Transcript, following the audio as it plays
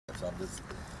So I'm just,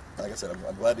 like I said,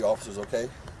 I'm glad the officer's okay,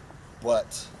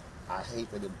 but I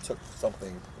hate that it took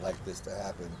something like this to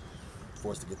happen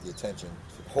for us to get the attention.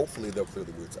 Hopefully they'll clear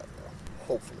the woods out now.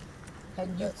 Hopefully.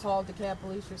 And you called the cab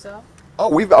police yourself?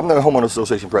 Oh, I'm the homeowner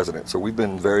association president, so we've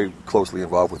been very closely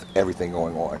involved with everything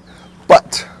going on.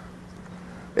 But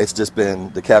it's just been,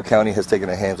 DeKalb County has taken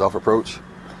a hands-off approach,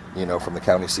 you know, from the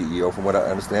county CEO. From what I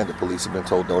understand, the police have been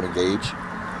told don't engage.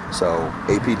 So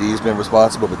APD has been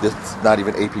responsible, but this is not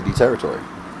even APD territory.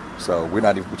 So we're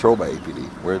not even patrolled by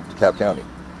APD. We're DeKalb County.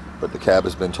 But the cab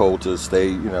has been told to stay,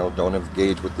 you know, don't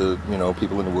engage with the, you know,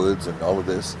 people in the woods and all of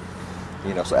this.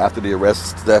 You know, so after the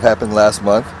arrests that happened last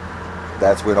month,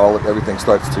 that's when everything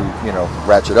starts to, you know,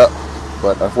 ratchet up.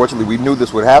 But unfortunately, we knew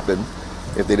this would happen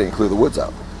if they didn't clear the woods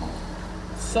out.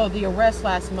 So the arrest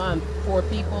last month, 4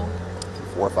 people?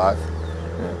 4 or 5.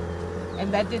 Yeah.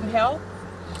 And that didn't help?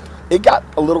 It got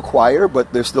a little quieter,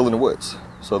 but they're still in the woods.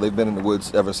 So they've been in the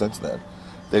woods ever since then.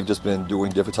 They've just been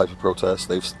doing different types of protests.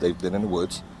 They've been in the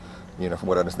woods. You know, from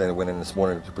what I understand, they went in this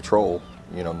morning to patrol,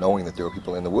 you know, knowing that there were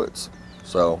people in the woods.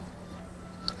 So,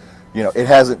 you know, it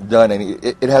hasn't done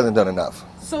enough.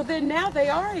 So then now they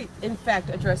are, in fact,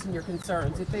 addressing your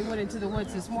concerns. If they went into the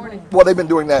woods this morning. Well, they've been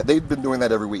doing that. They've been doing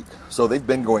that every week. So they've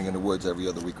been going in the woods every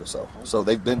other week or so. So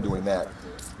they've been doing that.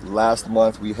 Last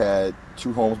month we had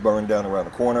 2 homes burned down around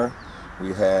the corner.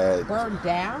 We had burned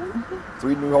down?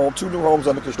 2 new homes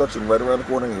under construction right around the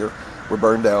corner here were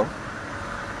burned down.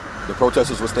 The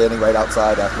protesters were standing right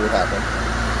outside after it happened.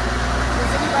 Was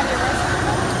anybody arrested?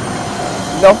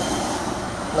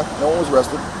 No one was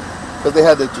arrested because they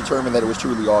had to determine that it was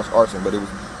truly arson. But it was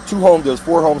 2 homes. There was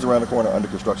 4 homes around the corner under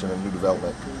construction in new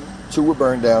development. 2 were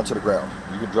burned down to the ground.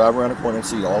 You can drive around the corner and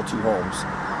see all 2 homes.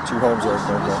 2 homes are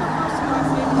burned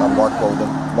down. Mark Bolden.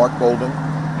 Mark Bolden.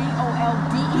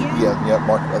 B-O-L-D-E-N? Yeah,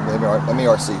 Mark,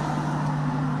 M-A-R-C.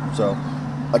 So,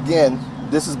 again,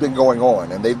 this has been going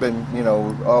on, and they've been, you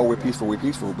know, oh, we're peaceful,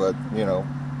 but, you know,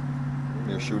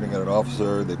 they're shooting at an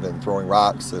officer, they've been throwing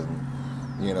rocks, and,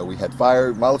 you know, we had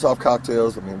fire, Molotov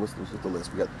cocktails. I mean, what's the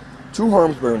list? We got 2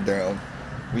 homes burned down.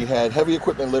 We had heavy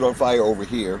equipment lit on fire over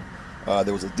here.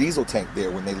 There was a diesel tank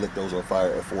there when they lit those on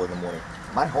fire at 4 in the morning.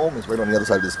 My home is right on the other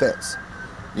side of this fence.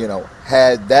 You know,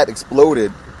 had that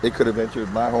exploded, it could have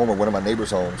entered my home or one of my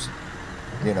neighbor's homes,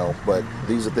 you know, but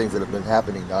these are things that have been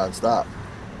happening nonstop.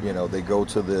 You know, they go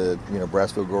to the, you know,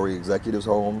 Brassfield-Gorey executives'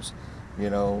 homes, you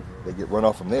know, they get run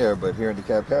off from there, but here in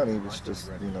DeKalb County, it's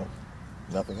just, you know,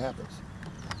 nothing happens.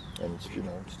 And, it's, you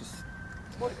know, it's just,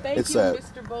 well, thank it's you, sad.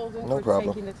 Mr. Bolden, No for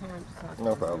problem. taking the time to talk to us.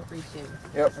 No problem. We appreciate it.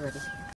 Yep. Alrighty.